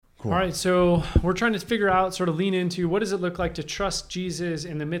Cool. All right, so we're trying to figure out, sort of lean into, what does it look like to trust Jesus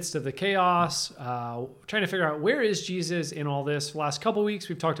in the midst of the chaos? Trying to figure out, where is Jesus in all this? The last couple of weeks,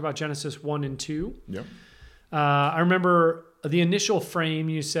 we've talked about Genesis 1 and 2. Yep. I remember the initial frame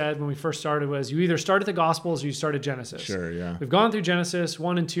you said when we first started was you either started the Gospels or you started Genesis. Sure, yeah. We've gone through Genesis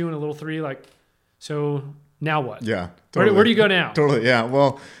 1 and 2 and a little 3, so now what? Yeah. Totally. Where do you go now? Totally, yeah.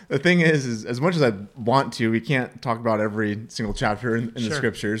 Well, the thing is as much as I want to, we can't talk about every single chapter in the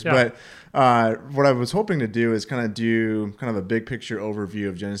scriptures. Yeah. But what I was hoping to do is kind of do kind of a big picture overview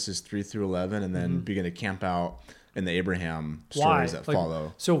of Genesis 3 through 11 and then begin to camp out in the Abraham stories that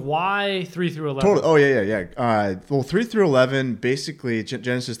follow. So why 3 through 11? Totally. Oh, yeah. Well, 3 through 11, basically,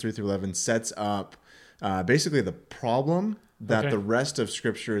 Genesis 3 through 11 sets up basically the problem that the rest of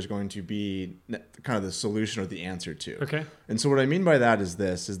Scripture is going to be kind of the solution or the answer to. Okay. And so what I mean by that is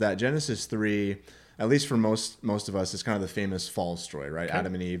that Genesis 3, at least for most of us, is kind of the famous fall story, right? Okay.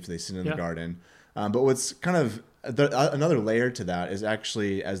 Adam and Eve, they sin in the garden. But what's kind of another layer to that is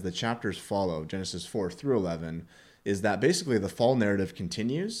actually, as the chapters follow, Genesis 4 through 11, is that basically the fall narrative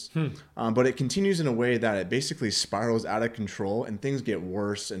continues, but it continues in a way that it basically spirals out of control and things get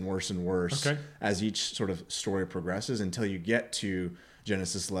worse and worse and worse as each sort of story progresses until you get to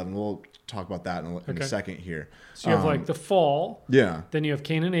Genesis 11. We'll talk about that in a second here. So you have the fall. Yeah. Then you have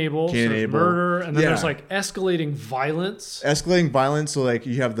Cain and Abel. Murder. And then there's escalating violence. So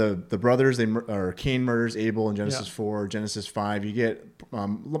you have the brothers, Cain murders Abel in Genesis 4, Genesis 5. You get,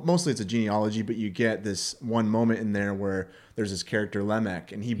 mostly it's a genealogy, but you get this one moment in there where there's this character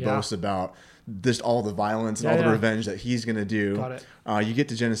Lamech and he boasts about all the violence and all the revenge that he's going to do. Got it. You get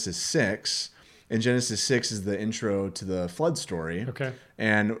to Genesis 6. And Genesis 6 is the intro to the flood story. Okay.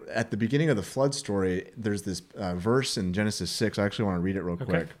 And at the beginning of the flood story, there's this verse in Genesis 6. I actually want to read it real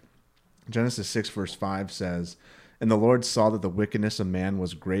quick. Genesis 6 verse 5 says, "And the Lord saw that the wickedness of man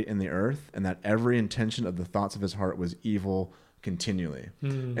was great in the earth, and that every intention of the thoughts of his heart was evil continually."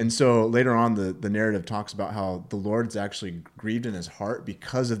 And so later on, the narrative talks about how the Lord's actually grieved in his heart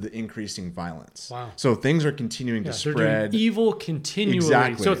because of the increasing violence. Wow. So things are continuing to spread. They're doing evil continually.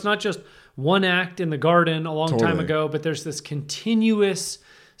 Exactly. So it's not just one act in the garden a long time ago, but there's this continuous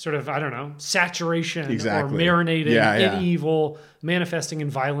sort of, saturation or marinating in evil, manifesting in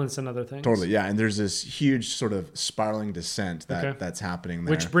violence and other things. Totally, yeah. And there's this huge sort of spiraling descent that's happening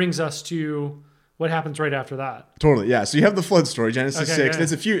there. Which brings us to what happens right after that. Totally, yeah. So you have the flood story, Genesis 6. Yeah.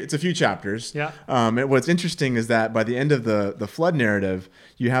 It's a few chapters. Yeah. And what's interesting is that by the end of the flood narrative,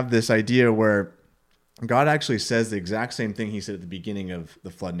 you have this idea where God actually says the exact same thing he said at the beginning of the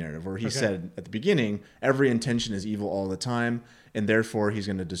flood narrative, where he said at the beginning, every intention is evil all the time, and therefore he's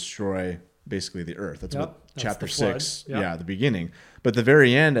going to destroy basically the earth. That's what chapter 6, the beginning. But the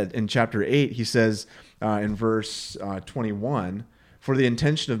very end, in chapter 8, he says in verse 21, "For the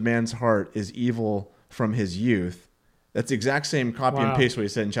intention of man's heart is evil from his youth." That's the exact same copy and paste what he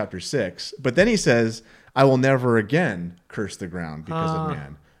said in chapter 6. But then he says, "I will never again curse the ground because of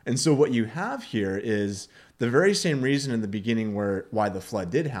man." And so what you have here is the very same reason in the beginning why the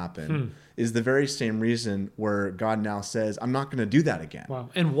flood did happen is the very same reason where God now says, "I'm not going to do that again." Wow.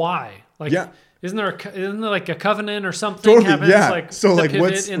 And why? Isn't there like a covenant or something? Totally, yeah. So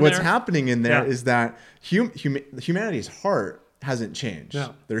what's happening in there is that humanity's heart hasn't changed. Yeah.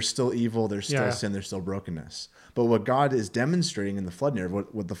 There's still evil, there's still sin, there's still brokenness. But what God is demonstrating in the flood narrative,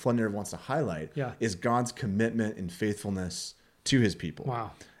 what the flood narrative wants to highlight is God's commitment and faithfulness to his people.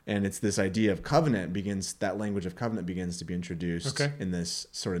 Wow. And it's this idea of that language of covenant begins to be introduced in this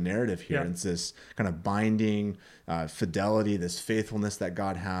sort of narrative here. Yeah. It's this kind of binding fidelity, this faithfulness that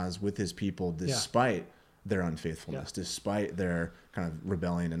God has with his people despite their unfaithfulness, despite their kind of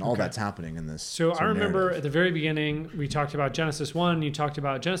rebellion and all that's happening in this. So I remember at the very beginning, we talked about Genesis 1. You talked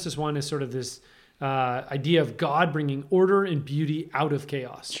about Genesis 1 is sort of this idea of God bringing order and beauty out of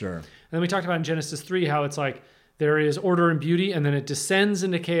chaos. Sure. And then we talked about in Genesis 3 how it's like, there is order and beauty, and then it descends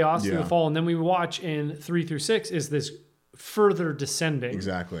into chaos through the fall. And then we watch in 3 through 6 is this further descending.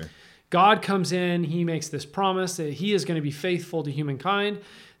 Exactly. God comes in, he makes this promise that he is going to be faithful to humankind.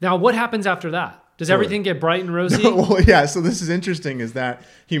 Now, what happens after that? Does everything get bright and rosy? Well, yeah. So this is interesting is that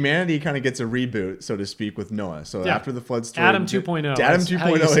humanity kind of gets a reboot, so to speak, with Noah. So after the flood story. Adam 2.0. Adam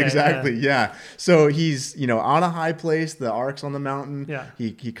 2.0, exactly. Yeah. So he's, on a high place, the ark's on the mountain. Yeah.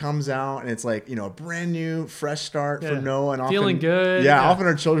 He comes out and it's like, a brand new, fresh start for Noah. And feeling good. Yeah. Often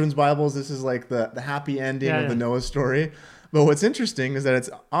our children's Bibles, this is like the happy ending of the Noah story. But what's interesting is that it's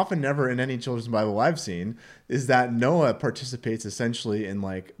often never in any children's Bible I've seen is that Noah participates essentially in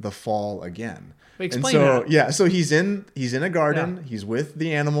like the fall again. Explain that. Yeah, so he's in a garden. Yeah. He's with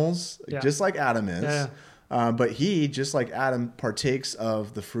the animals, just like Adam is. But he, just like Adam, partakes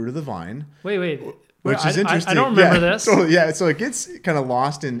of the fruit of the vine. Wait. Which is interesting. I don't remember this. Totally, yeah, so it gets kind of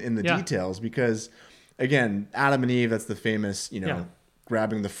lost in the Yeah. details because, again, Adam and Eve, that's the famous, Yeah.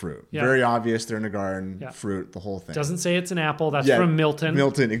 grabbing the fruit. Yeah. Very obvious. They're in a garden, Yeah. fruit, the whole thing. Doesn't say it's an apple. That's from Milton.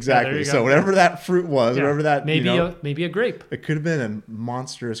 Milton, Yeah, exactly. there you go. So whatever that fruit was, Yeah. whatever that, maybe a grape. it could have been a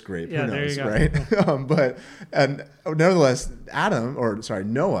monstrous grape. Yeah, Who there knows, you go. right? And nevertheless,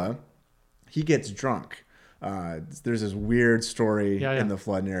 Noah, he gets drunk. There's this weird story in the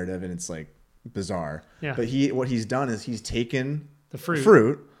flood narrative, and it's like bizarre. Yeah. But what he's done is he's taken The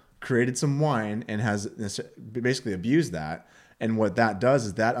fruit. created some wine, and has basically abused that. And what that does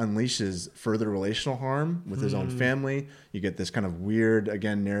is that unleashes further relational harm with his own family. You get this kind of weird,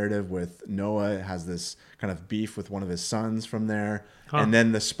 again, narrative with Noah has this kind of beef with one of his sons from there. And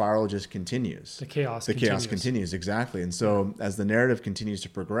then the spiral just continues. The chaos continues, exactly. And so as the narrative continues to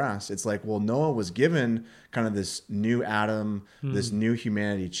progress, it's like, well, Noah was given kind of this new Adam, this new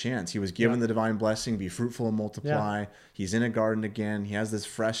humanity chance. He was given the divine blessing, be fruitful and multiply. Yeah. He's in a garden again. He has this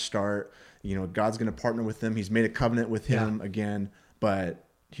fresh start. God's going to partner with him. He's made a covenant with him again. But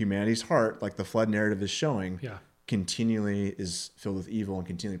humanity's heart, like the flood narrative is showing, continually is filled with evil and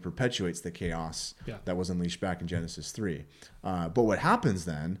continually perpetuates the chaos that was unleashed back in Genesis 3. But what happens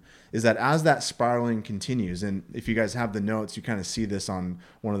then is that as that spiraling continues, and if you guys have the notes, you kind of see this on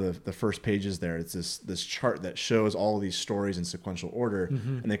one of the first pages there. It's this chart that shows all of these stories in sequential order,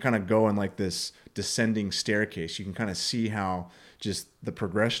 and they kind of go in like this descending staircase. You can kind of see how just the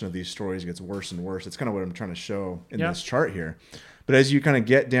progression of these stories gets worse and worse. It's kind of what I'm trying to show in this chart here. But as you kind of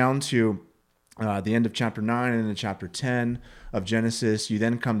get down to the end of chapter 9 and into chapter 10 of Genesis, you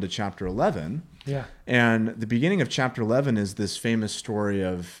then come to chapter 11. Yeah. And the beginning of chapter 11 is this famous story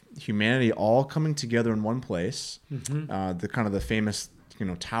of humanity all coming together in one place. The kind of the famous,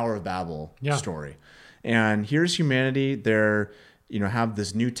 Tower of Babel story. And here's humanity. They're, have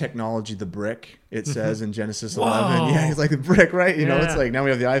this new technology, the brick, it says in Genesis 11. Yeah, it's like the brick, right? It's like now we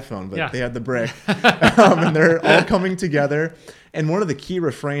have the iPhone, but they had the brick. And they're all coming together. And one of the key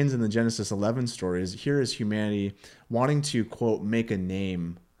refrains in the Genesis 11 story is here is humanity wanting to, quote, make a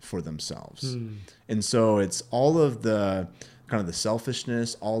name for themselves. And so it's all of the kind of the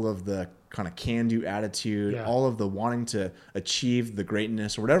selfishness, all of the kind of can-do attitude, all of the wanting to achieve the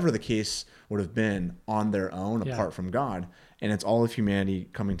greatness or whatever the case would have been on their own apart from God. And it's all of humanity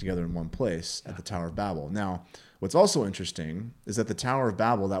coming together in one place at the Tower of Babel. Now, what's also interesting is that the Tower of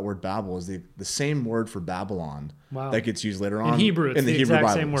Babel, that word Babel, is the same word for Babylon that gets used later on in Hebrew. It's in the Hebrew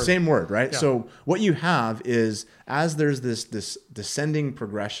Bible. Same word, right? Yeah. So what you have is as there's this descending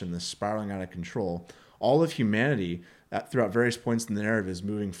progression, this spiraling out of control, all of humanity throughout various points in the narrative is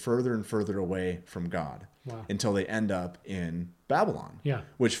moving further and further away from God until they end up in Babylon,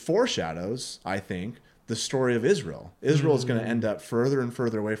 which foreshadows, I think, the story of Israel. Israel is going to end up further and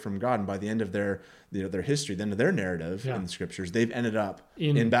further away from God, and by the end of their history, the end of their narrative in the scriptures, they've ended up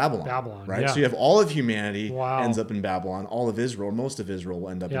in Babylon, right? So you have all of humanity ends up in Babylon. All of Israel, most of Israel will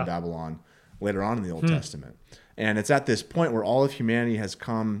end up in Babylon later on in the Old Testament. And it's at this point where all of humanity has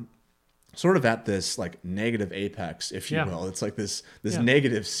come sort of at this like negative apex, if you will. It's like this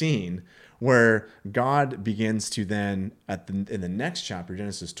negative scene where God begins to then in the next chapter,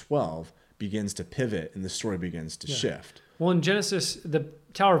 Genesis 12, begins to pivot and the story begins to shift. Well, in Genesis, the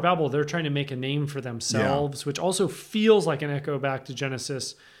Tower of Babel, they're trying to make a name for themselves, which also feels like an echo back to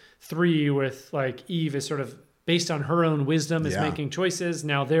Genesis 3 with like Eve is sort of based on her own wisdom is making choices.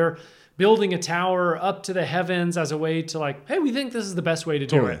 Now they're building a tower up to the heavens as a way to like, hey, we think this is the best way to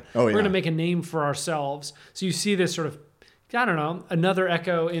do it. We're going to make a name for ourselves. So you see this sort of, I don't know, another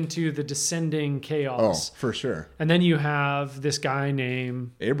echo into the descending chaos. Oh, for sure. And then you have this guy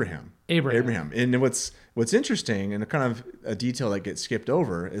named Abraham. And what's interesting and a kind of a detail that gets skipped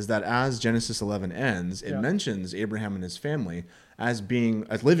over is that as Genesis 11 ends, it mentions Abraham and his family as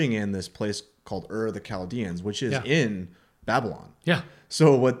living in this place called Ur of the Chaldeans, which is in Babylon. Yeah.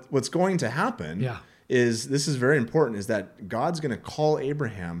 So what's going to happen is, this is very important, is that God's going to call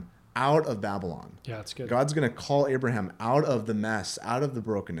Abraham out of Babylon. Yeah, that's good. God's going to call Abraham out of the mess, out of the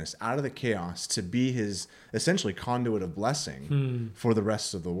brokenness, out of the chaos to be his essentially conduit of blessing for the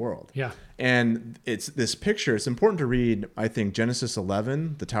rest of the world. Yeah. And it's this picture, it's important to read, I think, Genesis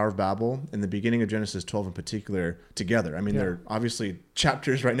 11, the Tower of Babel, and the beginning of Genesis 12 in particular together. I mean, they're obviously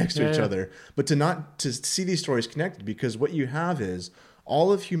chapters right next to each other, but to see these stories connected, because what you have is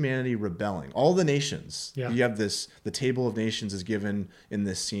all of humanity rebelling, all the nations. You have the table of nations is given in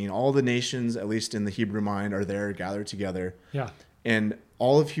this scene. All the nations, at least in the Hebrew mind, are there gathered together. And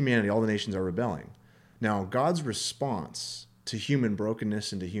all of humanity, all the nations are rebelling. Now, God's response to human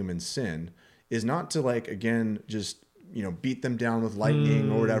brokenness and to human sin is not to like, again, just, beat them down with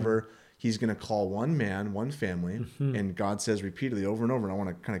lightning or whatever. He's going to call one man, one family. And God says repeatedly over and over, and I want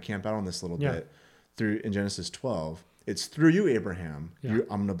to kind of camp out on this a little bit in Genesis 12. It's through you, Abraham. I'm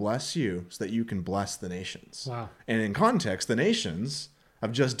going to bless you so that you can bless the nations. Wow. And in context, the nations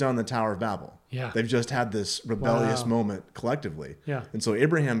have just done the Tower of Babel. Yeah. They've just had this rebellious moment collectively. Yeah. And so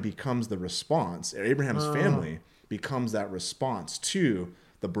Abraham becomes the response. Abraham's family becomes that response to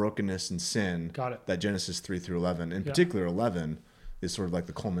the brokenness and sin that Genesis 3 through 11, in particular 11, is sort of like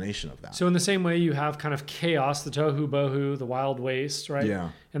the culmination of that. So in the same way, you have kind of chaos, the tohu bohu, the wild waste, right? Yeah.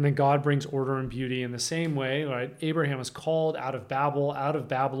 And then God brings order and beauty in the same way, right? Abraham is called out of Babel, out of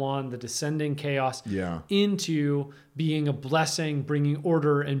Babylon, the descending chaos, into being a blessing, bringing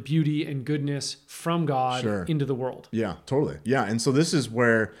order and beauty and goodness from God into the world. Yeah, totally. Yeah. And so this is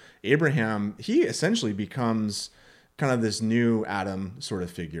where Abraham, he essentially becomes kind of this new Adam sort of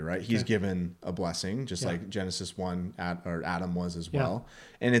figure, right? He's given a blessing, just like Genesis 1 or Adam was as well.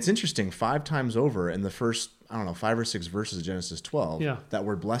 And it's interesting, 5 times over in the first, 5 or 6 verses of Genesis 12, that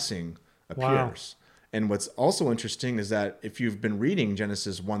word blessing appears. And what's also interesting is that if you've been reading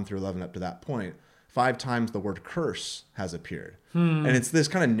Genesis 1 through 11 up to that point, 5 times the word curse has appeared. And it's this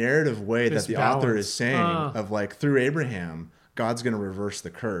kind of narrative way that the author is saying of like, through Abraham, God's going to reverse the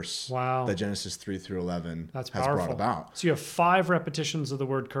curse that Genesis 3 through 11 has brought about. So you have 5 repetitions of the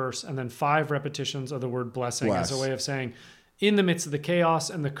word curse and then 5 repetitions of the word blessing as a way of saying, in the midst of the chaos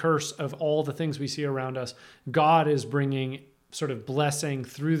and the curse of all the things we see around us, God is bringing sort of blessing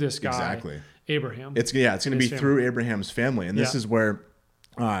through this guy, Abraham. It's going to be through Abraham's family. And this is where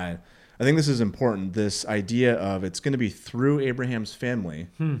I think this is important, this idea of it's going to be through Abraham's family.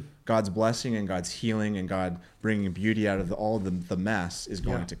 God's blessing and God's healing and God bringing beauty out of all the mess is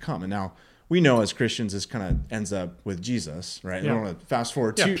going to come. And now we know as Christians, this kind of ends up with Jesus, right? I want to fast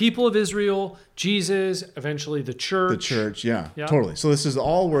forward to people of Israel, Jesus, eventually the church. The church, totally. So this is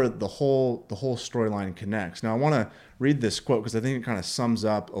all where the whole storyline connects. Now I want to read this quote because I think it kind of sums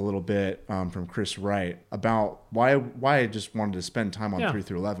up a little bit from Chris Wright about why I just wanted to spend time on 3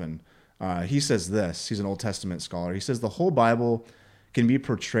 through 11. He says this. He's an Old Testament scholar. He says the whole Bible can be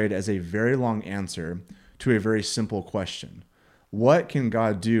portrayed as a very long answer to a very simple question. What can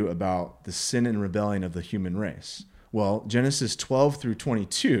God do about the sin and rebellion of the human race? Well, Genesis 12 through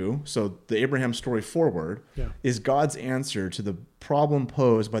 22, so the Abraham story forward, is God's answer to the problem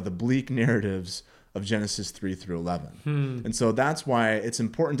posed by the bleak narratives of Genesis 3 through 11. And so that's why it's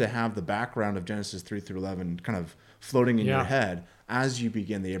important to have the background of Genesis 3 through 11 kind of floating in your head as you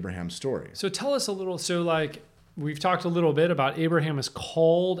begin the Abraham story. So tell us a little, we've talked a little bit about Abraham is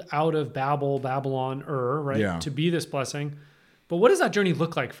called out of Babylon, right? To be this blessing. But what does that journey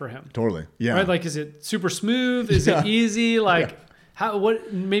look like for him? Totally. Yeah. Right? Like, is it super smooth? Is it easy? Like,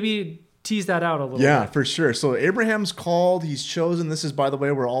 maybe tease that out a little bit. Yeah, for sure. So Abraham's called, he's chosen. This is, by the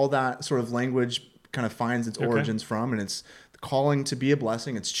way, where all that sort of language kind of finds its origins from. And it's calling to be a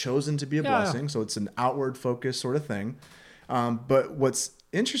blessing. It's chosen to be a blessing. So it's an outward focus sort of thing. But what's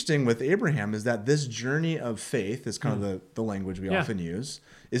interesting with Abraham is that this journey of faith is kind of the language we often use,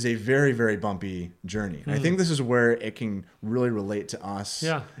 is a very, very bumpy journey. And I think this is where it can really relate to us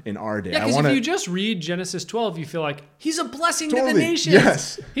in our day. Yeah, because if you just read Genesis 12, you feel like he's a blessing to the nations.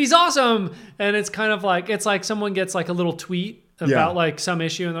 Yes. He's awesome. And it's kind of like, it's like someone gets like a little tweet about like some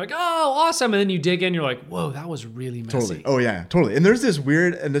issue and they're like, oh, awesome. And then you dig in, you're like, whoa, that was really messy. Totally. Oh yeah, totally. And there's this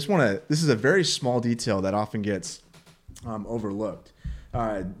weird, and this is a very small detail that often gets overlooked.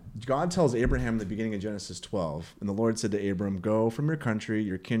 God tells Abraham in the beginning of Genesis 12, and the Lord said to Abram, go from your country,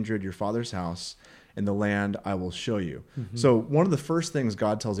 your kindred, your father's house, and the land I will show you. So one of the first things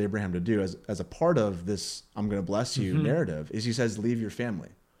God tells Abraham to do as a part of this I'm going to bless you narrative is he says, leave your family,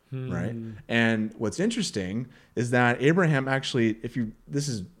 right? And what's interesting is that Abraham actually, this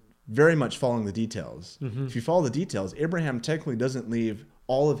is very much following the details. If you follow the details, Abraham technically doesn't leave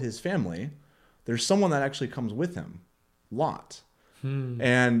all of his family. There's someone that actually comes with him, Lot.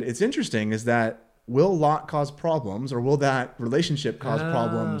 And it's interesting is that will Lot cause problems, or will that relationship cause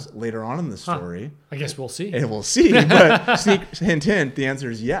problems later on in the story? I guess we'll see. And we'll see. But hint, hint, the answer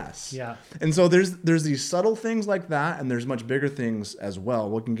is yes. Yeah. And so there's these subtle things like that, and there's much bigger things as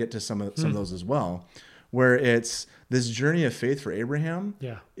well. We can get to some of those as well, where it's this journey of faith for Abraham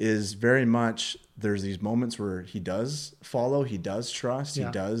is very much, there's these moments where he does follow, he does trust, he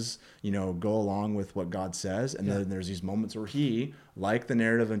does, go along with what God says. And then there's these moments where he, like the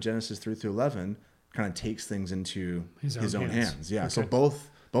narrative in Genesis 3 through 11, kind of takes things into his own hands. Yeah. Okay. So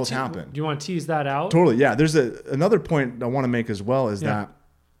both happen. Do you want to tease that out? Totally. Yeah. There's another point I want to make as well is that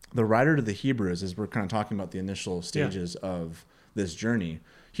the writer to the Hebrews, as we're kind of talking about the initial stages of this journey,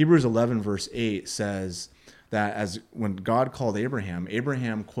 Hebrews 11 verse 8 says that as when God called Abraham,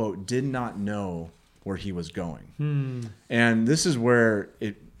 Abraham, quote, did not know where he was going. And this is where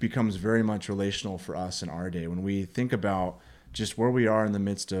it becomes very much relational for us in our day. When we think about just where we are in the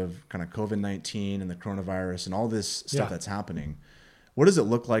midst of kind of COVID-19 and the coronavirus and all this stuff that's happening, what does it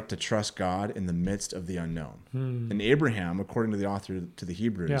look like to trust God in the midst of the unknown? And Abraham, according to the author to the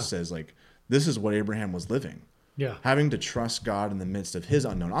Hebrews, says like, this is what Abraham was living. Yeah. Having to trust God in the midst of his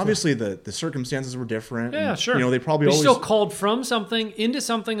unknown. Obviously, the circumstances were different. Yeah, and, sure. They probably He's always still called from something into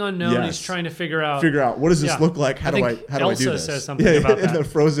something unknown. Yes. He's trying to figure out what does this look like? How do I do Elsa this? says something about in that. the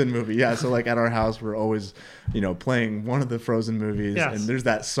Frozen movie. Yeah, so like at our house, we're always playing one of the Frozen movies, and there's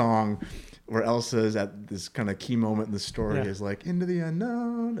that song where Elsa is at this kind of key moment in the story is like into the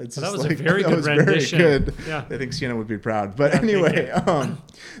unknown. It's that just was like, a very good rendition. Very good. Yeah. I think Sienna would be proud. But anyway,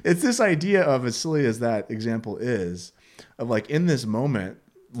 it's this idea of, as silly as that example is, of like in this moment,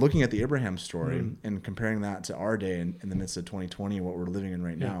 looking at the Abraham story and comparing that to our day in the midst of 2020 and what we're living in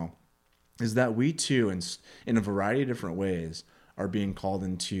right now, is that we too, in a variety of different ways, are being called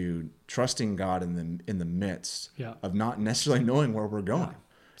into trusting God in the midst of not necessarily knowing where we're going.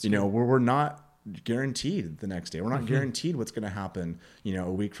 We're not guaranteed the next day. We're not guaranteed what's going to happen,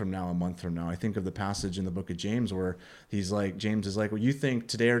 a week from now, a month from now. I think of the passage in the book of James where James is like, well, you think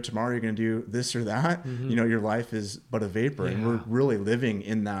today or tomorrow you're going to do this or that, your life is but a vapor. And we're really living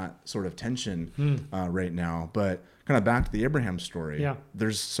in that sort of tension right now. But kind of back to the Abraham story,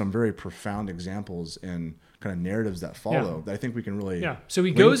 there's some very profound examples and kind of narratives that follow that I think we can really So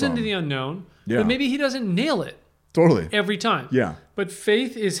he goes into the unknown, but maybe he doesn't nail it. Totally. Every time. Yeah. But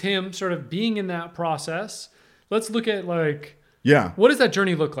faith is him sort of being in that process. Let's look at what does that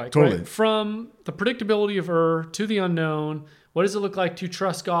journey look like? Totally. Right? From the predictability of to the unknown, what does it look like to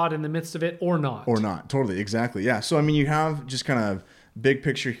trust God in the midst of it or not? Or not. Totally. Exactly. Yeah. So, you have just kind of big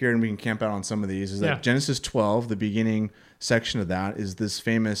picture here, and we can camp out on some of these, is that Genesis 12, the beginning section of that, is this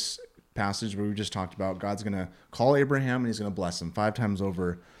famous passage where we just talked about God's going to call Abraham and he's going to bless him 5 times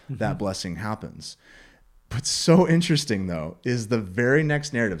over. That blessing happens. What's so interesting, though, is the very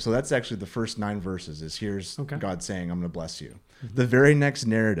next narrative. So that's actually the first 9 verses is here's God saying, I'm going to bless you. The very next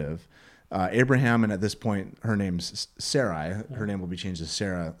narrative, Abraham, and at this point, her name's Sarai. Her name will be changed to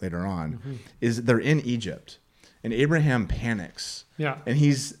Sarah later on, is they're in Egypt. And Abraham panics. Yeah. And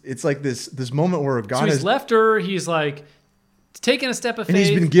it's like this moment where God has left her. He's like taking a step of faith. And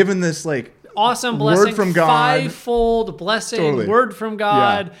he's been given this awesome blessing, word from God, 5-fold blessing, word from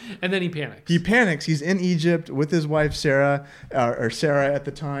God, and then he panics. He panics. He's in Egypt with his wife Sarah, or Sarah at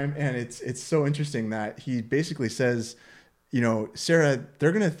the time, and it's so interesting that he basically says, Sarah,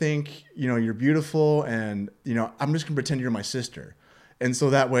 they're gonna think you're beautiful, and I'm just gonna pretend you're my sister. And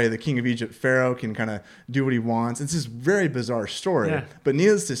so that way the king of Egypt, Pharaoh, can kind of do what he wants. It's this very bizarre story. Yeah. But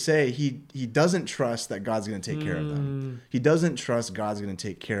needless to say, he doesn't trust that God's going to take care of them. He doesn't trust God's going to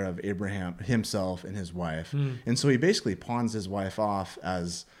take care of Abraham, himself, and his wife. And so he basically pawns his wife off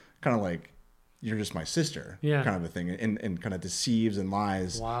as kind of like, you're just my sister, kind of a thing, and kind of deceives and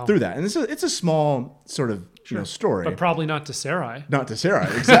lies through that. And it's a small sort of story, but probably not to Sarai. Not to Sarai,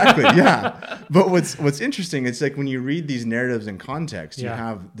 exactly, yeah. But what's interesting, it's like when you read these narratives in context, you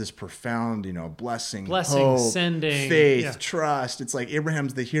have this profound, blessing, hope, sending, faith, trust. It's like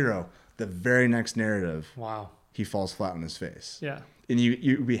Abraham's the hero. The very next narrative, he falls flat on his face. Yeah, and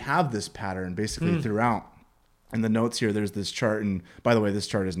we have this pattern basically throughout. In the notes here, there's this chart, and by the way, this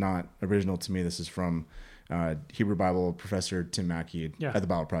chart is not original to me. This is from Hebrew Bible professor Tim Mackey at the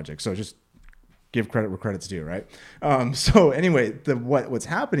Bible Project. So just give credit where credit's due, right? So anyway, what's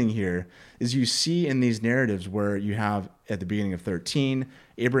happening here is you see in these narratives where you have at the beginning of 13,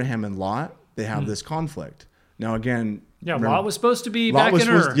 Abraham and Lot, they have this conflict. Now again, remember, Lot was supposed to be back in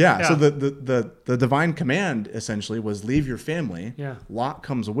Ur. So the divine command essentially was leave your family. Yeah. Lot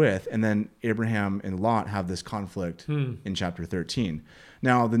comes with, and then Abraham and Lot have this conflict in chapter 13.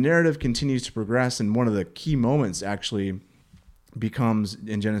 Now the narrative continues to progress, and one of the key moments actually becomes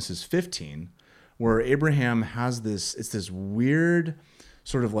in Genesis 15, where Abraham has this weird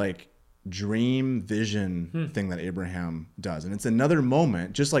sort of like dream vision thing that Abraham does. And it's another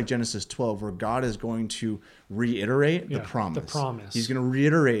moment, just like Genesis 12, where God is going to reiterate the promise. He's going to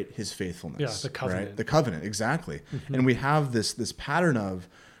reiterate his faithfulness. Yeah, the covenant. Right? The covenant, exactly. And we have this pattern of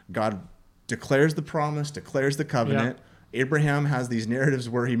God declares the promise, declares the covenant. Abraham has these narratives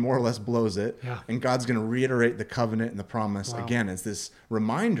where he more or less blows it. And God's going to reiterate the covenant and the promise. Again, it's this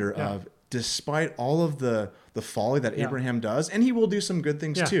reminder of, despite all of the folly that Abraham does, and he will do some good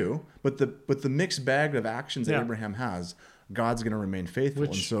things too, but the mixed bag of actions that Abraham has, God's going to remain faithful.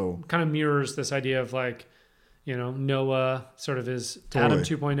 Which and so kind of mirrors this idea of like, Noah sort of is Totally. Adam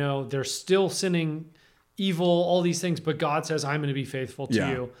 2.0. They're still sinning, evil, all these things, but God says, I'm going to be faithful to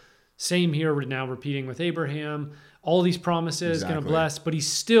you. Same here, we're now repeating with Abraham. All these promises, going to bless, but he's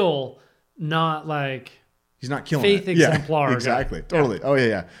still not like... He's not killing faith it. exemplar. Yeah, exactly. Guy. Totally. Yeah. Oh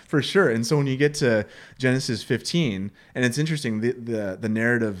yeah, for sure. And so when you get to Genesis 15, and it's interesting, the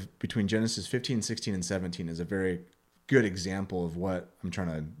narrative between Genesis 15, 16, and 17 is a very good example of what I'm trying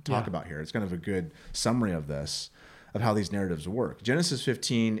to talk about here. It's kind of a good summary of this, of how these narratives work. Genesis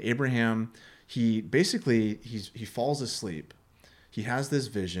 15, Abraham, he falls asleep. He has this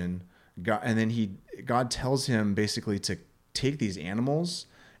vision, and then God tells him basically to take these animals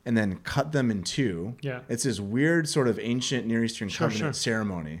and then cut them in two. Yeah. It's this weird sort of ancient Near Eastern covenant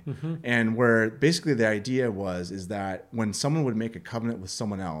ceremony. And where basically the idea is that when someone would make a covenant with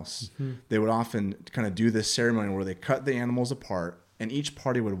someone else, they would often kind of do this ceremony where they cut the animals apart and each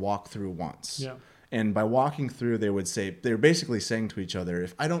party would walk through once. Yeah. And by walking through, they were basically saying to each other,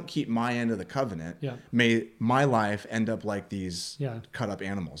 if I don't keep my end of the covenant, may my life end up like these cut up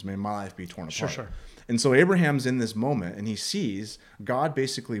animals. May my life be torn apart. Sure. And so Abraham's in this moment and he sees God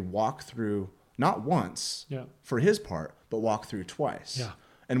basically walk through not once for his part, but walk through twice. Yeah.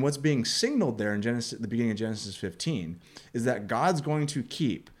 And what's being signaled there in the beginning of Genesis 15 is that God's going to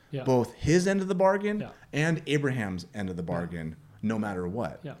keep both his end of the bargain and Abraham's end of the bargain no matter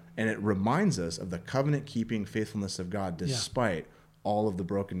what. Yeah. And it reminds us of the covenant-keeping faithfulness of God despite all of the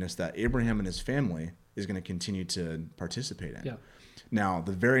brokenness that Abraham and his family is going to continue to participate in. Yeah. Now,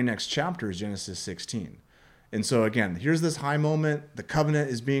 the very next chapter is Genesis 16. And so again, here's this high moment. The covenant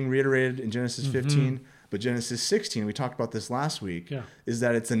is being reiterated in Genesis 15. But Genesis 16, we talked about this last week, is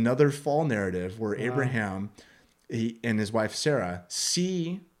that it's another fall narrative where Abraham and his wife Sarah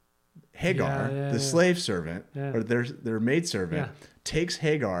see Hagar, the slave servant, or their maidservant, takes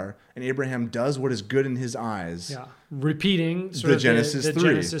Hagar, and Abraham does what is good in his eyes. Yeah. Repeating sort the of Genesis 3.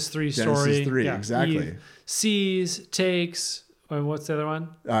 Genesis 3 story. Genesis 3, exactly. Eve sees, takes, and what's the other one?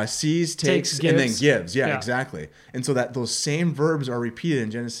 Sees, takes, and then gives. Yeah, exactly. And so that those same verbs are repeated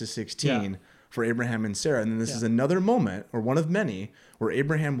in Genesis 16 for Abraham and Sarah. And then this is another moment, or one of many, where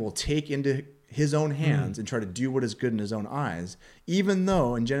Abraham will take into his own hands and try to do what is good in his own eyes, even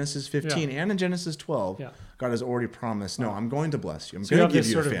though in Genesis 15 and in Genesis 12, God has already promised, no, I'm going to bless you. I'm going to give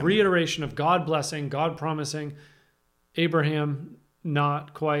you a family. So you have this sort of reiteration of God blessing, God promising, Abraham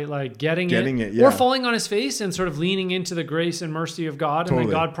not quite like getting it, or falling on his face and sort of leaning into the grace and mercy of God, and then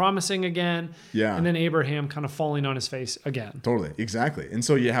God promising again, and then Abraham kind of falling on his face again. Totally, exactly. And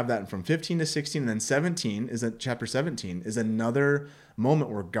so you have that from 15 to 16, and then 17 is chapter 17 is another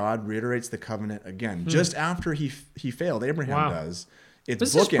moment where God reiterates the covenant again, just after he failed. Abraham does.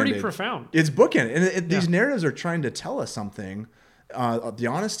 This is pretty profound. It's bookended, and these narratives are trying to tell us something. The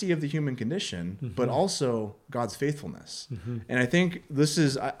honesty of the human condition, but also God's faithfulness. And I think this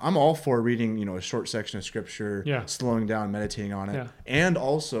is, I'm all for reading, a short section of scripture, slowing down, meditating on it, and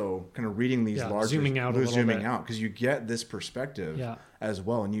also kind of reading these larger, zooming out because you get this perspective as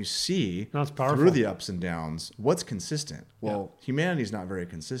well. And you see through the ups and downs, what's consistent. Well, humanity's not very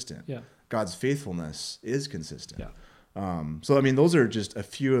consistent. God's faithfulness is consistent. So, I mean, those are just a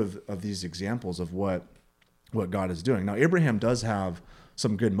few of these examples of what God is doing. Now, Abraham does have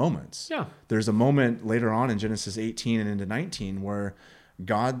some good moments. There's a moment later on in Genesis 18 and into 19 where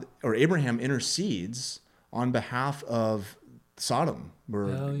Abraham intercedes on behalf of Sodom,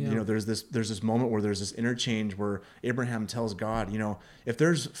 where there's this moment where there's this interchange where Abraham tells God, if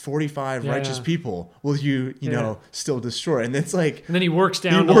there's 45 righteous people, will you still destroy? And it's like, and then he works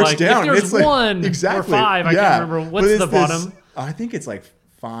down if there's one or five, I can't remember what's the bottom. I think it's like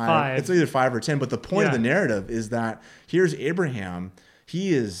 5. It's either 5 or 10. But the point of the narrative is that here's Abraham.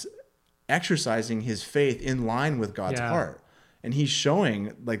 He is exercising his faith in line with God's heart. And he's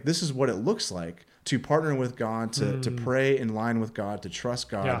showing, like, this is what it looks like to partner with God, to pray in line with God, to trust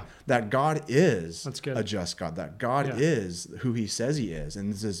God, that God is a just God, that God is who he says he is.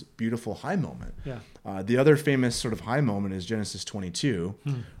 And this is beautiful high moment. The other famous sort of high moment is Genesis 22,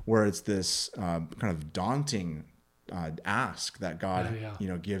 where it's this kind of daunting ask that God,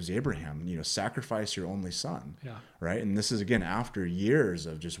 gives Abraham, sacrifice your only son, right? And this is again after years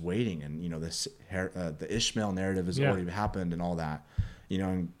of just waiting, and the Ishmael narrative has already happened and all that,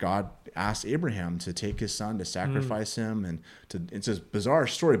 and God asked Abraham to take his son to sacrifice him, and it's a bizarre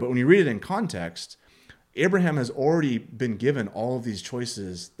story, but when you read it in context, Abraham has already been given all of these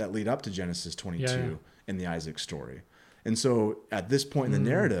choices that lead up to Genesis 22 in the Isaac story, and so at this point in the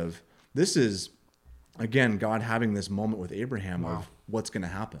narrative, this is again God having this moment with Abraham of what's going to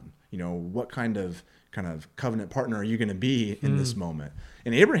happen. What kind of covenant partner are you going to be in this moment?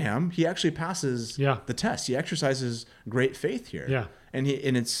 And Abraham, he actually passes the test. He exercises great faith here. Yeah. And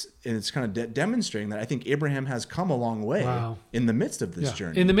it's kind of demonstrating that I think Abraham has come a long way in the midst of this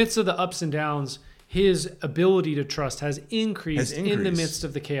journey. In the midst of the ups and downs, his ability to trust has increased in the midst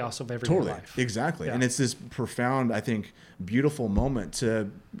of the chaos of everyday life. Exactly. Yeah. And it's this profound, I think, beautiful moment to,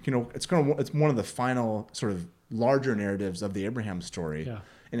 it's one of the final sort of larger narratives of the Abraham story. Yeah.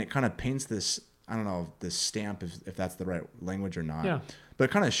 And it kind of paints this, I don't know, this stamp, if that's the right language or not. Yeah. But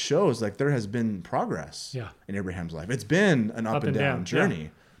it kind of shows like there has been progress in Abraham's life. It's been an up and down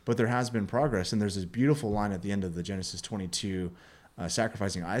journey, but there has been progress. And there's this beautiful line at the end of the Genesis 22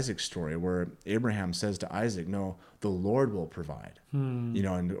 sacrificing Isaac's story where Abraham says to Isaac, no, the Lord will provide.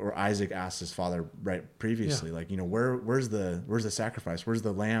 Or Isaac asks his father previously, where's the sacrifice? Where's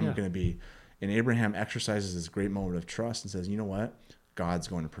the lamb going to be? And Abraham exercises this great moment of trust and says, you know what? God's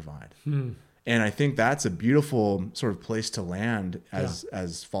going to provide. And I think that's a beautiful sort of place to land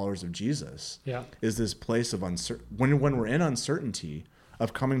as followers of Jesus. Yeah. Is this place of when we're in uncertainty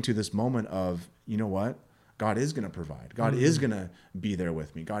of coming to this moment of, you know what? God is going to provide. God is going to be there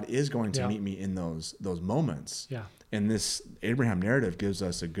with me. God is going to meet me in those moments. Yeah. And this Abraham narrative gives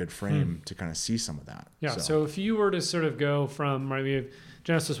us a good frame to kind of see some of that. Yeah. So if you were to sort of go from, we have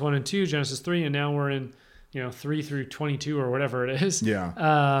Genesis 1 and 2, Genesis 3, and now we're in, 3 through 22 or whatever it is.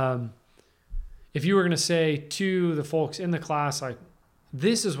 Yeah. If you were going to say to the folks in the class, like,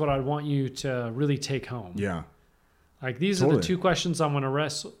 this is what I want you to really take home. Yeah. Like, these are the two questions I want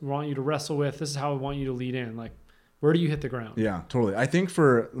you to wrestle with. This is how I want you to lead in. Like, where do you hit the ground? Yeah, totally. I think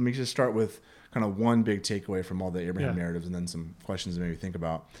let me just start with kind of one big takeaway from all the Abraham narratives and then some questions to maybe think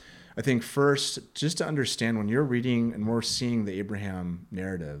about. I think first, just to understand when you're reading and we're seeing the Abraham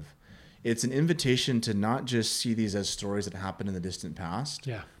narrative, it's an invitation to not just see these as stories that happened in the distant past,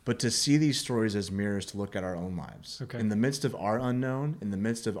 but to see these stories as mirrors to look at our own lives. Okay. In the midst of our unknown, in the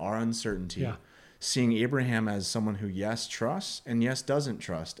midst of our uncertainty, seeing Abraham as someone who, yes, trusts and yes, doesn't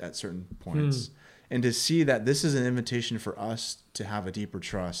trust at certain points. And to see that this is an invitation for us to have a deeper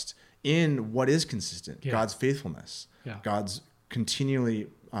trust in what is consistent, God's faithfulness, God's continually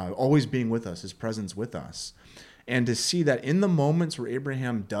always being with us, his presence with us. And to see that in the moments where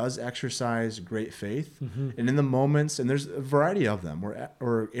Abraham does exercise great faith, and in the moments, and there's a variety of them,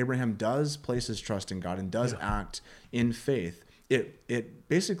 where Abraham does place his trust in God and does act in faith, it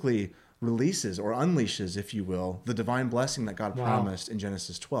basically releases or unleashes, if you will, the divine blessing that God promised in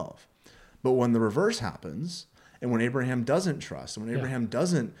Genesis 12. But when the reverse happens, and when Abraham doesn't trust, and when Abraham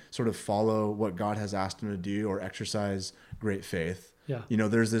doesn't sort of follow what God has asked him to do or exercise great faith,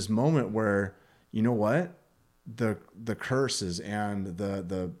 there's this moment where, you know what? The curses and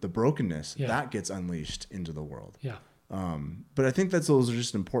the brokenness that gets unleashed into the world. Yeah. But I think those are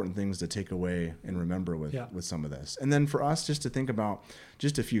just important things to take away and remember with some of this. And then for us just to think about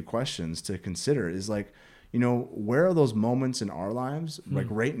just a few questions to consider is like, where are those moments in our lives, like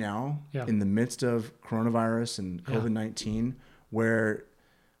right now in the midst of coronavirus and COVID-19, where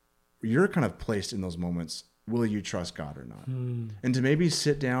you're kind of placed in those moments, will you trust God or not? And to maybe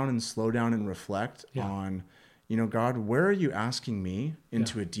sit down and slow down and reflect on, God, where are you asking me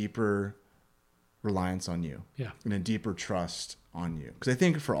into a deeper reliance on you and a deeper trust on you? Because I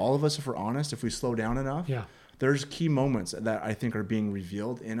think for all of us, if we're honest, if we slow down enough, there's key moments that I think are being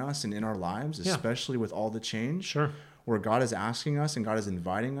revealed in us and in our lives, especially with all the change, where God is asking us and God is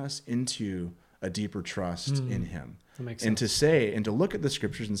inviting us into a deeper trust in him. That makes sense. And to say, and to look at the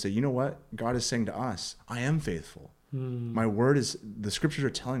scriptures and say, you know what? God is saying to us, I am faithful. My word is, the scriptures are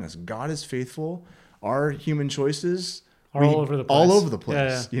telling us God is faithful. Our human choices are all over the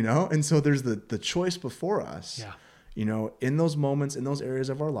place. And so there's the choice before us. In those moments, in those areas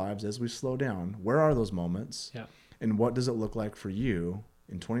of our lives, as we slow down, where are those moments? And what does it look like for you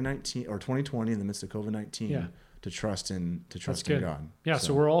in 2019 or 2020 in the midst of COVID-19 to trust in God? Yeah.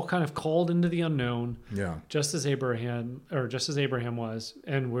 So we're all kind of called into the unknown. Just as Abraham was,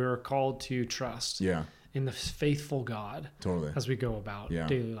 and we're called to trust in the faithful God as we go about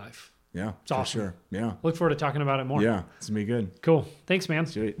daily life. Yeah, it's awesome. Sure. Yeah. Look forward to talking about it more. Yeah, it's going to be good. Cool. Thanks, man.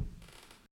 Sweet.